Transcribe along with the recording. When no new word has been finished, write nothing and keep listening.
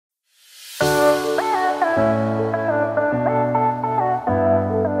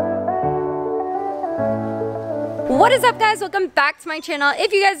What is up, guys? Welcome back to my channel.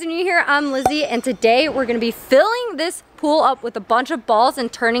 If you guys are new here, I'm Lizzie, and today we're gonna be filling this pool up with a bunch of balls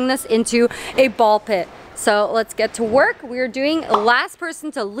and turning this into a ball pit. So let's get to work. We're doing last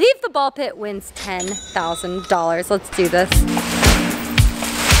person to leave the ball pit wins $10,000. Let's do this.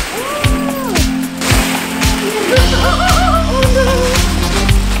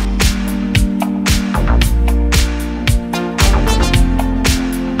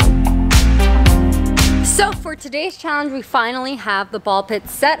 So for today's challenge, we finally have the ball pit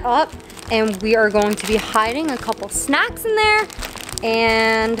set up, and we are going to be hiding a couple snacks in there.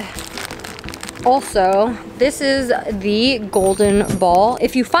 And also, this is the golden ball.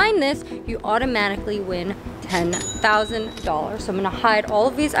 If you find this, you automatically win $10,000. So I'm gonna hide all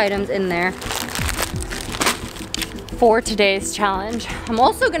of these items in there for today's challenge. I'm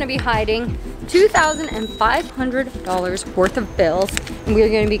also gonna be hiding $2,500 worth of bills, and we're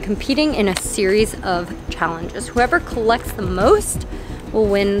gonna be competing in a series of challenges. Whoever collects the most will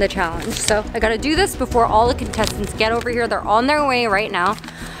win the challenge. So I gotta do this before all the contestants get over here. They're on their way right now.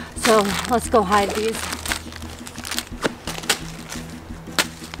 So let's go hide these.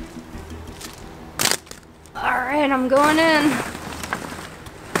 All right, I'm going in.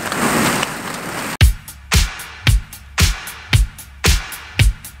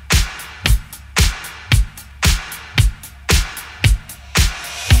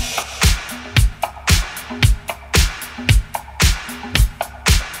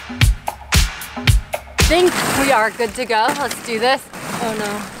 I think we are good to go. Let's do this. Oh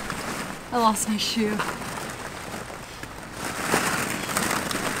no, I lost my shoe.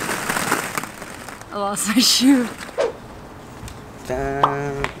 I lost my shoe.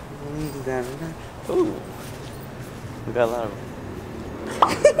 Ooh, we got a lot of them.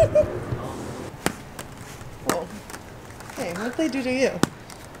 Whoa. Hey, what'd they do to you?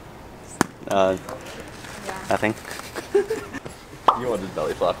 Nothing. You want to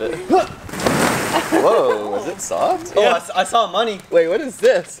belly flop it? Whoa, is it soft? Oh, yeah. I saw money. Wait, what is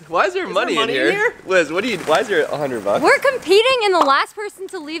this? Why is there money in here? Liz, why is there $100? We're competing, and the last person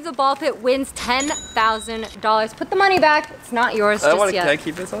to leave the ball pit wins $10,000. Put the money back. It's not yours just yet. Can I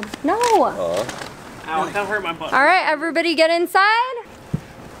keep this on? No. Oh. Ow, don't hurt my butt. All right, everybody get inside.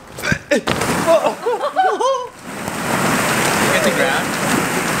 Get the ground.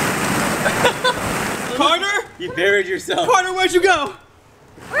 Carter? You buried yourself. Carter, where'd you go?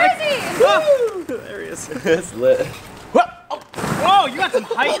 Where is he? Woo! There he is. It's lit. Whoa, you got some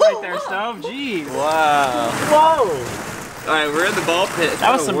height right there, Stove. Jeez. Wow. Whoa. All right, we're in the ball pit.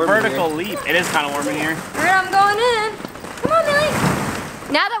 That was some vertical leap. It is kind of warm in here. All right, I'm going in. Come on, Millie.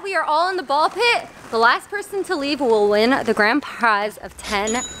 Now that we are all in the ball pit, the last person to leave will win the grand prize of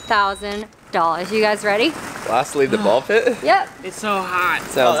 $10,000. You guys ready? Last to leave the ball pit? Yep. It's so hot.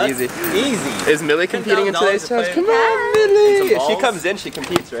 Sounds easy. Easy. Is Millie competing in today's challenge? Come Yeah. on, Millie. If she comes in, she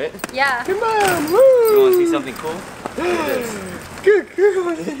competes, right? Yeah. Come on, woo. You want to see something cool? Good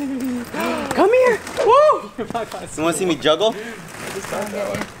girl. Come here. Woo! You want to see me juggle?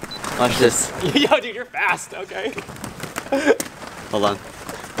 Watch this. Yo, dude, you're fast. Okay. Hold on.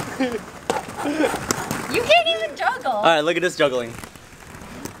 You can't even juggle. All right, look at this juggling.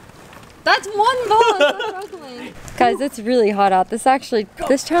 That's one ball. That's juggling. Guys, it's really hot out. This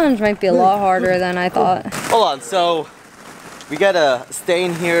challenge might be a lot harder than I thought. Hold on, so we gotta stay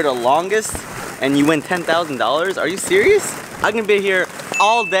in here the longest and you win $10,000? Are you serious? I can be here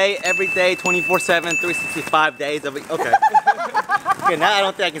all day, every day, 24/7, 365 days of it. Okay. Okay, now I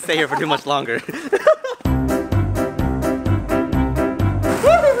don't think I can stay here for too much longer.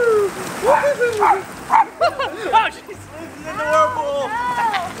 Oh, she's in the whirlpool.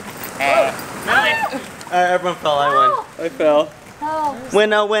 Alright, everyone fell, I won. I fell. Oh.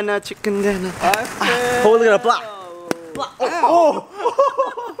 Winner, chicken dinner. Oh, look at a block. Oh.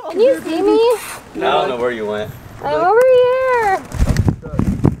 Can you see me? I don't know where you went. I'm over here.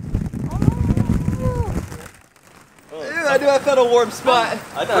 Ew, I knew I felt a warm spot.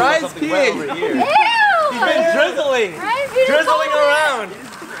 I thought it was something wet over here. Ew! He's been drizzling. Ryan's being Drizzling around.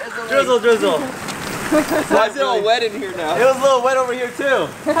 Drizzle. Why is it all wet in here now? It was a little wet over here too.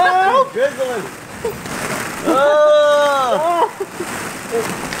 Drizzling. Oh.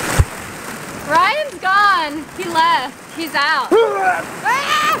 Ryan's gone. He left. He's out.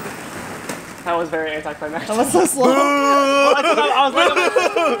 That was very anticlimactic. That was so slow. I was like,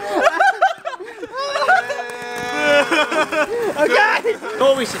 okay. You know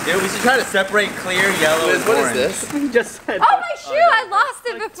what we should do? We should try to separate clear, yellow, Liz, and what orange. is this? You just said. Oh, my shoe! I lost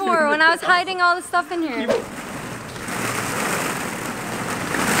it before when I was hiding all the stuff in here.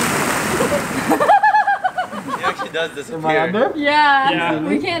 It actually does disappear. Am I under? Yeah. Yeah.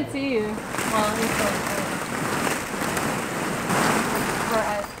 We can't see you. Well,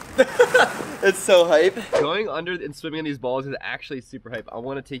 It's so hype. Going under and swimming in these balls is actually super hype. I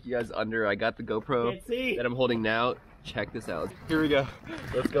want to take you guys under. I got the GoPro that I'm holding now. Check this out. Here we go.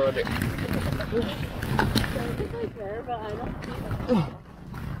 Let's go under.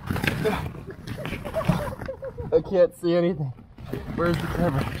 I can't see anything. Where's the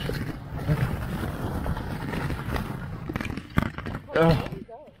camera?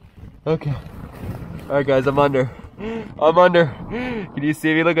 Okay. Alright guys, I'm under. I'm under. Can you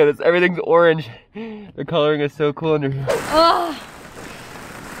see me? Look at this. Everything's orange. The coloring is so cool under here.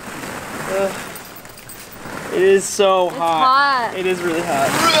 It is so It's hot. hot. It is really hot.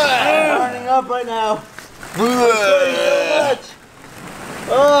 I'm burning up right now. I'm sweating so much.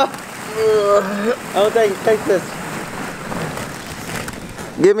 Oh, take this.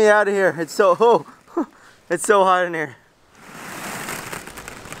 Get me out of here. It's so it's so hot in here.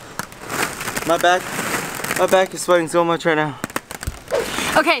 My back is sweating so much right now.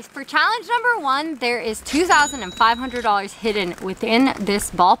 Okay, for challenge number 1, there is $2,500 hidden within this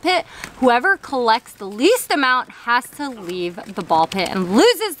ball pit. Whoever collects the least amount has to leave the ball pit and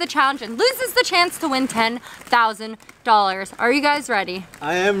loses the challenge and loses the chance to win $10,000. Are you guys ready?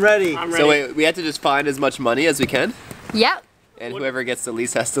 I am ready. I'm ready. So wait, we have to just find as much money as we can? Yep. And whoever gets the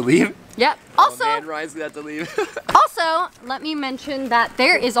least has to leave? Yep. Oh man, Ryan's gonna have to leave. Also, let me mention that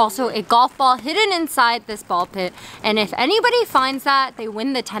there is also a golf ball hidden inside this ball pit, and if anybody finds that, they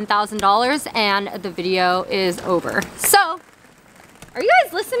win the $10,000 and the video is over. So, are you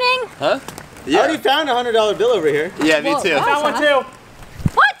guys listening? Huh? I already found a $100 bill over here. Yeah, me Whoa, too. wow. That one too.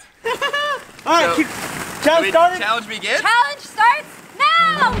 What? Alright, So- challenge started. Challenge begins? Challenge starts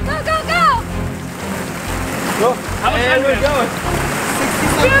now! Go, go, go! How much time And do we we're have? going.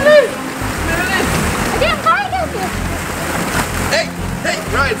 I can't find him! Hey,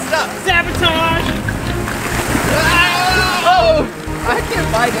 Ryan, stop. Sabotage! Oh, I can't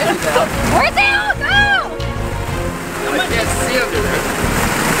find any now. Where'd they all go? I can't see under there.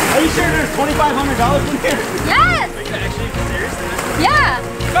 Are you sure there's $2,500 in here? Yes! Are you actually serious? Yeah!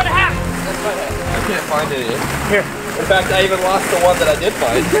 Got a half! I can't find any. Here. In fact, I even lost the one that I did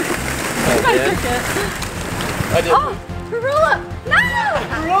find. Oh, man. I did. Oh, Tarula! No!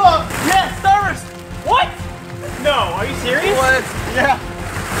 Roll! Yes, Starburst! What? No, are you serious? What? Yeah.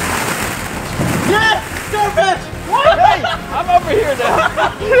 Yes! Starfish! What? Hey! I'm over here now.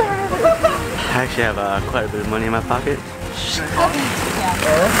 I actually have quite a bit of money in my pocket.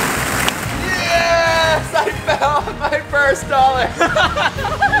 Yes! I found my first dollar.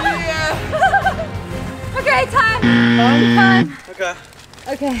 Yes! Okay, time! Time. Okay.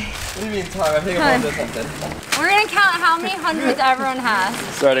 Okay. What do you mean time? I think I'm on to something. We're gonna count how many hundreds everyone has.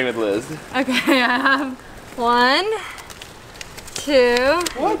 Starting with Liz. Okay, I have 1, 2,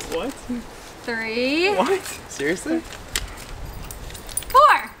 What? 3, What? Seriously? 4.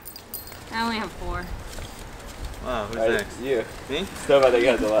 I only have 4. Wow, who's Alright, next? you. Me? Stop, I think you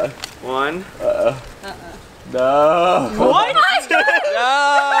had the last. 1. No. What?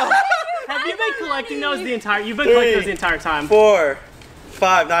 No! Have you been collecting those the entire? You've been collecting those the entire time. 4,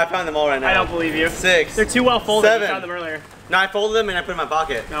 5. No, I found them all right now. I don't believe you. 6. They're too well folded. 7. You found them earlier. No, I folded them and I put them in my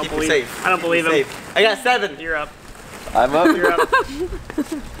pocket. I don't Keep believe. them safe. I don't believe Keep him. them safe. I got 7. You're up. I'm up. You're up.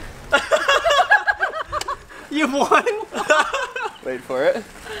 You won. Wait for it.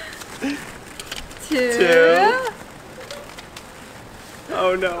 2.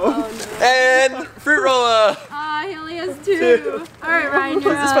 Oh no. And fruit roller. Ah, he only has 2. Alright, Ryan,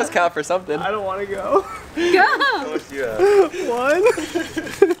 you're This up. must count for something. I don't want to go. Go! How much do you have? 1,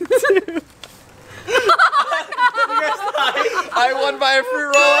 2. I won by a fruit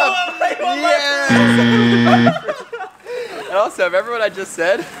roll up. Yes. And also, remember what I just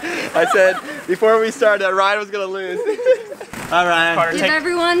said? I said before we started that Ryan was gonna lose. All right. Carter, Give take.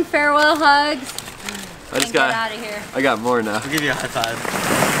 everyone farewell hugs I and just get got. out of here. I got more now. I'll give you a high 5.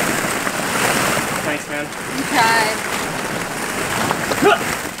 Thanks, man. Okay.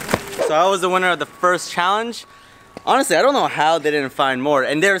 So I was the winner of the first challenge. Honestly, I don't know how they didn't find more,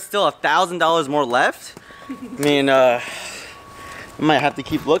 and there's still $1,000 more left. I mean, I might have to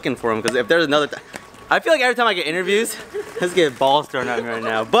keep looking for them because if there's another, I feel like every time I get interviews, let's get balls thrown at me right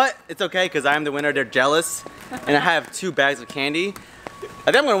now. But it's okay because I'm the winner. They're jealous, and I have 2 bags of candy. I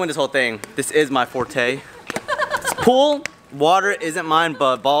think I'm gonna win this whole thing. This is my forte. Pool water isn't mine,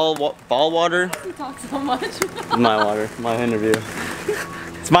 but ball water. You talk so much. It's my water. My interview.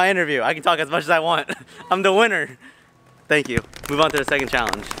 It's my interview. I can talk as much as I want. I'm the winner. Thank you. Move on to the second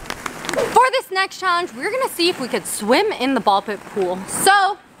challenge. For this next challenge, we're gonna see if we could swim in the ball pit pool.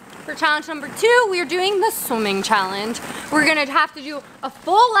 So, for challenge number 2, we are doing the swimming challenge. We're gonna have to do a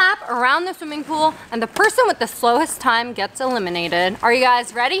full lap around the swimming pool, and the person with the slowest time gets eliminated. Are you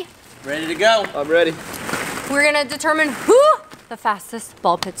guys ready? Ready to go. I'm ready. We're gonna determine who the fastest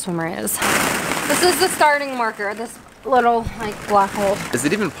ball pit swimmer is. This is the starting marker, this little like black hole. Is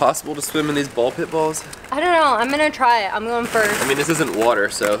it even possible to swim in these ball pit balls? I don't know, I'm gonna try it. I'm going first. I mean, this isn't water,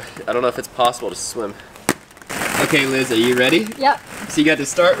 so I don't know if it's possible to swim. Okay, Liz, are you ready? Yep. So you got to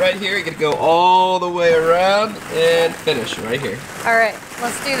start right here, you got to go all the way around and finish right here. All right,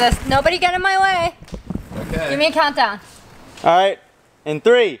 let's do this. Nobody get in my way. Okay. Give me a countdown. All right, in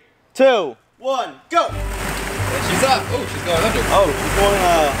 3, 2, 1, go. And she's up. Oh, she's going under. Oh, she's going,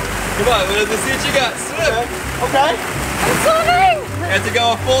 Come on, Liz, let's see what you got. Swim. okay. I'm swimming. You have to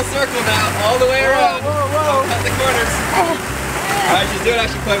go a full circle now, all the way around. Whoa. Don't cut the corners. All right, she's doing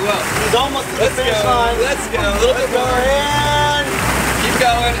actually quite well. She's almost to the Let's finish go. line. Let's go. A little bit more. And Keep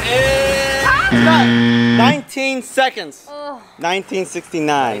going. And stop. 19 seconds. Oh.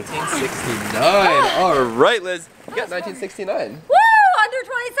 1969. 1969. All right, Liz. You got 1969. Woo! Under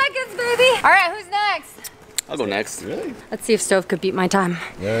 20 seconds, baby. All right, who's next? I'll go next. Really? Let's see if Stove could beat my time.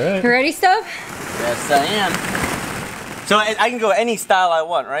 All right. You ready, Stove? Yes, I am. So I can go any style I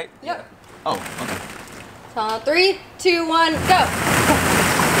want, right? Yep. Oh, okay. So 3, 2, 1, go.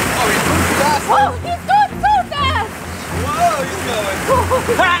 Oh, he's moving fast. Oh, he's going so fast. Whoa, he's going.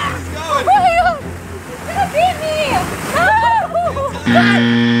 He's going. Oh, he's gonna beat me.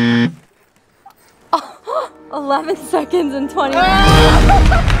 No! Oh, 11 seconds and 20 minutes.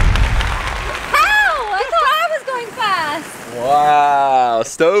 How? I thought I was going fast. Wow,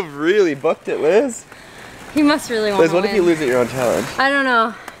 Stove really booked it, Liz. He must really want Liz, to what if you lose at your own challenge? I don't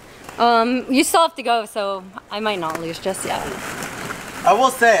know. You still have to go, so I might not lose just yet. I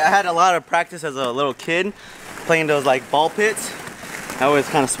will say I had a lot of practice as a little kid playing those like ball pits. I always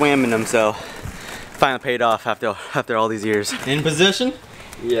kind of swam in them, so finally paid off after all these years. In position?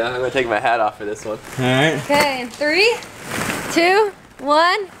 Yeah, I'm gonna take my hat off for this one. All right. Okay, 3, 2,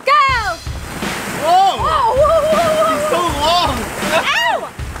 1, go! Whoa! Whoa, whoa, whoa, whoa! He's so long! Ow!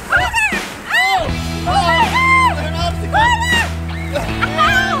 Over! Ow! Oh my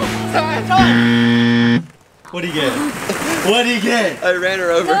God! Time! What do you get? What do you get? I ran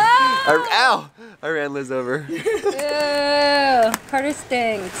her over. No! Ow! I ran Liz over. Ew, Carter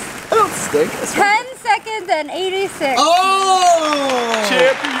stinks. I don't stink. 10 seconds and 86. Oh!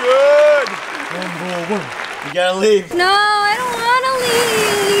 Champion! You gotta leave. No, I don't want to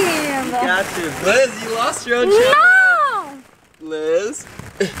leave. Got to. Liz, you lost your own challenge. No! Liz,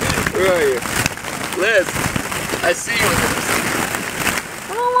 where are you? Liz, I see you.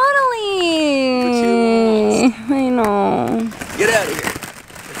 I don't want to leave. I know. Get out of here.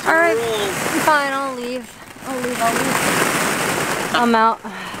 All right, fine, I'll leave. I'm out.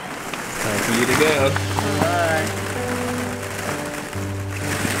 Time for you to go.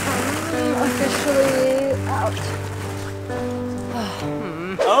 I'm officially out.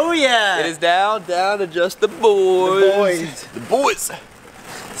 Oh yeah! It is down to just the boys. The boys.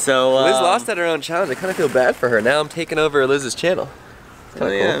 So Liz lost at her own challenge. I kind of feel bad for her. Now I'm taking over Liz's channel. Oh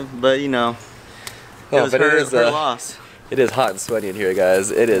yeah, but you know, it Oh, was but her loss. It is hot and sweaty in here,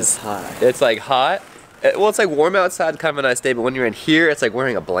 guys. It is hot. It's like hot. Well, it's like warm outside, kind of a nice day, but when you're in here, it's like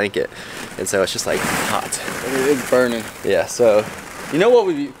wearing a blanket. And so it's just like hot. It is burning. Yeah, so. You know what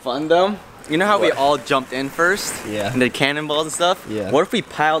would be fun though? You know how we What? all jumped in first? Yeah. And did cannonballs and stuff? Yeah. What if we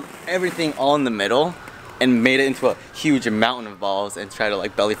piled everything all in the middle and made it into a huge mountain of balls and try to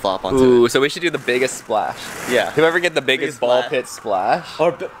like belly flop onto Ooh, it? so we should do the biggest splash. Yeah. Whoever get the biggest ball splash. pit splash.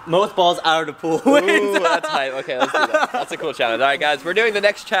 Or most balls out of the pool Ooh, wins. that's hype. Okay, let's do that. That's a cool challenge. All right, guys, we're doing the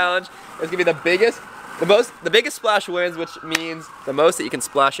next challenge. It's gonna be the biggest splash wins, which means the most that you can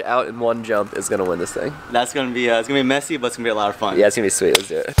splash out in one jump is gonna win this thing. That's gonna be it's gonna be messy, but it's gonna be a lot of fun. Yeah, it's gonna be sweet. Let's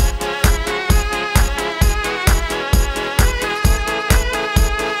do it.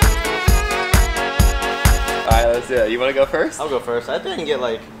 All right, let's do it. You wanna go first? I'll go first. I think I can get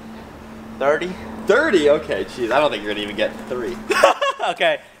like 30. 30. Okay, jeez, I don't think you're gonna even get 3.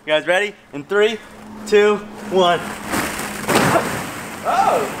 Okay, you guys ready? In 3, 2, 1.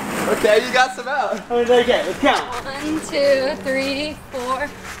 Oh, okay, you got some out. How many did I get? Let's count. 1, 2, 3, 4,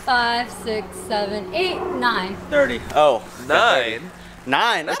 5, 6, 7, 8, 9. 30. Oh, 9.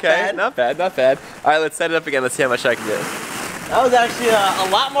 9. Not Okay, bad. not bad, not bad. All right, let's set it up again. Let's see how much I can get. That was actually a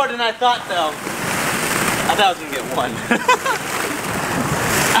lot more than I thought, though. I thought I was gonna get 1.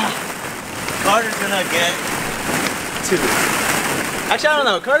 Carter's gonna get 2. Actually, I don't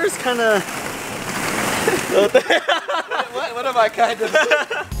know. Carter's kind of. What am I kind of?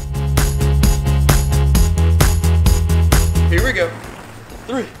 Here we go.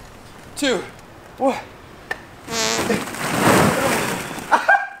 3, 2, 1.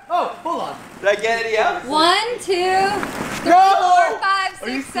 Oh, hold on. Did I get any out? 1, 2, 3, 4, 5,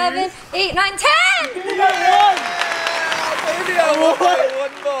 6, 7, 8, 9, 10! You got Maybe I won by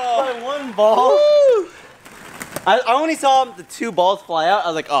 1 ball. by 1 ball. I only saw the 2 balls fly out. I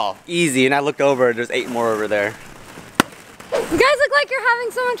was like, oh, easy. And I looked over, there's 8 more over there. You guys look like you're having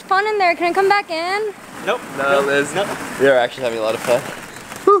so much fun in there. Can I come back in? Nope. No, Liz. Nope. We are actually having a lot of fun.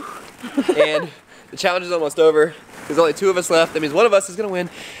 And the challenge is almost over. There's only 2 of us left. That means one of us is gonna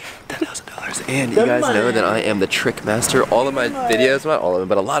win $10,000. And you guys know that I am the trick master. All of my videos, not all of them,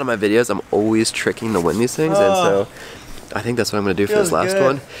 but a lot of my videos, I'm always tricking to win these things. And so I think that's what I'm gonna do for this Feels last good.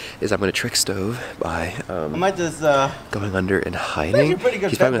 one. Is I'm gonna trick Stove by I might just going under and hiding. Actually, pretty good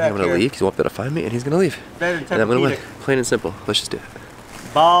He's probably bet gonna think I'm back gonna here. leave because he won't be able to find me, and he's gonna leave. better than And I'm gonna win. Tempur-Pedic. Plain and simple. Let's just do it.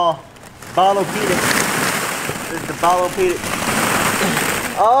 Ballopedic. This is the Ballopedic.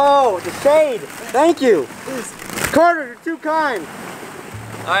 Oh, the shade. Thank you. Carter, you're too kind.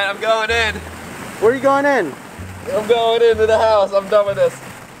 All right, I'm going in. Where are you going in? I'm going into the house. I'm done with this.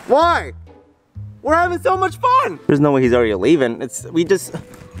 Why? We're having so much fun. There's no way he's already leaving. We just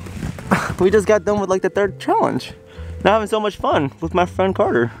got done with like the 3rd challenge. Now having so much fun with my friend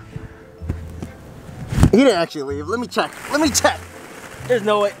Carter. He didn't actually leave. Let me check. Let me check. There's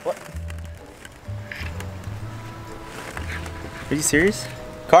no way. What? Are you serious?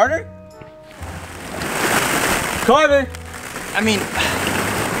 Carter? Carter! I mean,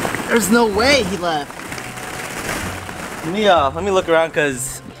 there's no way he left. Let me look around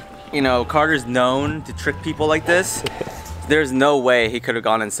because, you know, Carter's known to trick people like this. There's no way he could have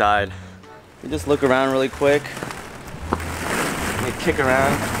gone inside. Let me just look around really quick. Let me kick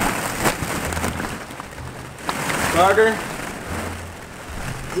around. Carter?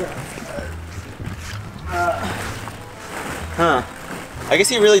 Huh. I guess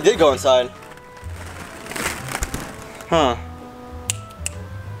he really did go inside. Huh.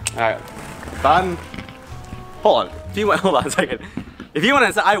 Alright. Hold on. Hold on a second. If you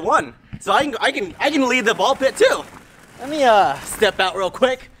want to, I won. So I can lead the ball pit too. Let me step out real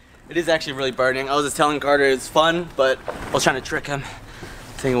quick. It is actually really burning. I was just telling Carter it's fun, but I was trying to trick him.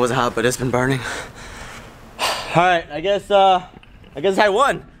 Saying it wasn't hot, but it's been burning. Alright, I guess I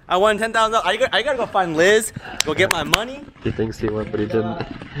won. I won $10,000. I gotta go find Liz, go get my money. He thinks he won, but he didn't.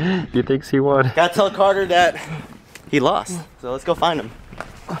 He thinks he won. Gotta tell Carter that he lost. So let's go find him.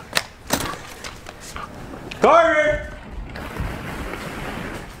 Carter!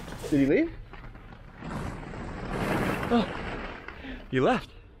 Did he leave? Oh, you left.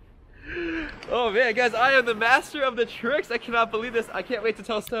 Oh man, guys, I am the master of the tricks. I cannot believe this. I can't wait to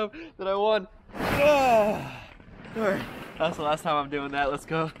tell Stove that I won. Alright, that's the last time I'm doing that. Let's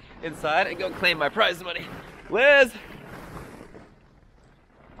go inside and go claim my prize money. Liz!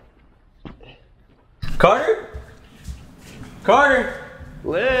 Carter? Carter!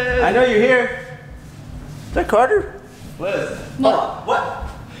 Liz! I know you're here. Is that Carter? Liz! Hold on. What?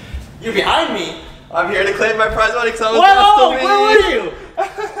 You're behind me? I'm here to claim my prize money because I was Whoa! last to Where were leave. you?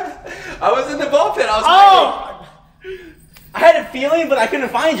 I was in the ball pit. I was hiding. Oh! I had a feeling, but I couldn't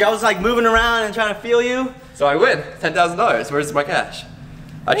find you. I was like moving around and trying to feel you. So I win $10,000. Where's my cash?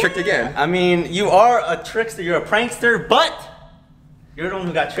 I tricked again. I mean, you are a trickster, you're a prankster, but you're the one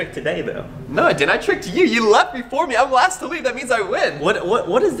who got tricked today, though. No, I didn't. I tricked you. You left before me. I'm last to leave. That means I win.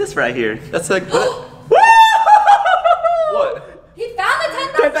 What is this right here? That's like what? What? He found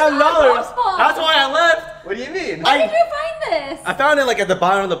the $10,000. $10,000. That's why I left. What do you mean? Where did you find this? I found it like at the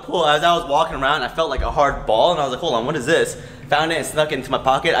bottom of the pool. As I was walking around, I felt like a hard ball, and I was like, hold on, what is this? Found it and snuck it into my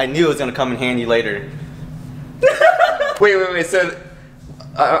pocket. I knew it was gonna come in handy later. Wait. So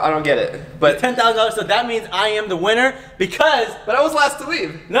I don't get it. But $10,000, so that means I am the winner because. But I was last to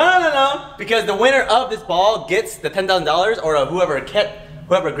leave. No. Because the winner of this ball gets the $10,000, or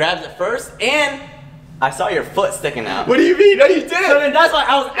whoever grabs it first, and I saw your foot sticking out. What do you mean? No, you didn't. So then that's why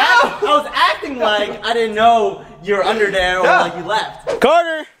I was acting like I didn't know you were under there or like you left.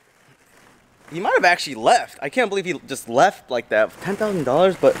 Carter! He might have actually left. I can't believe he just left like that.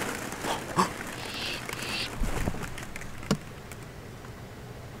 $10,000, but.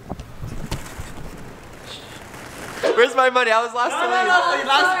 Where's my money? I was last to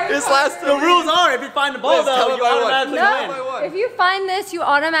leave. It's last to The leave. rules are if you find the ball Liz, tell though, him you I won. automatically Tell him win. I won. If you find this, you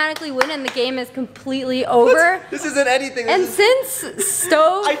automatically win and the game is completely over. This isn't anything. And This is... since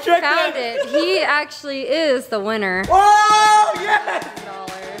Stove I tricked found him. it, he actually is the winner. Oh, yes!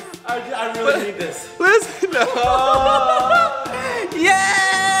 $10. I really need this. Liz, no.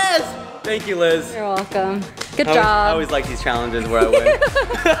 Yes! Thank you, Liz. You're welcome. Good I job. always like these challenges where I win.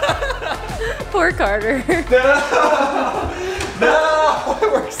 Poor Carter. No! I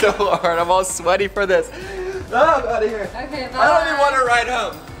worked so hard. I'm all sweaty for this. Oh, I'm out of here. Okay, bye. I don't even want to ride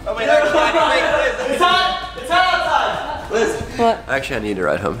home. Oh, wait, actually, I need to make Liz. It's hot! It's hot outside! Liz. What? Actually, I need to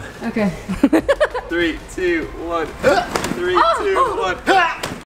ride home. Okay. 3, 2, 1. 3, 2, 1.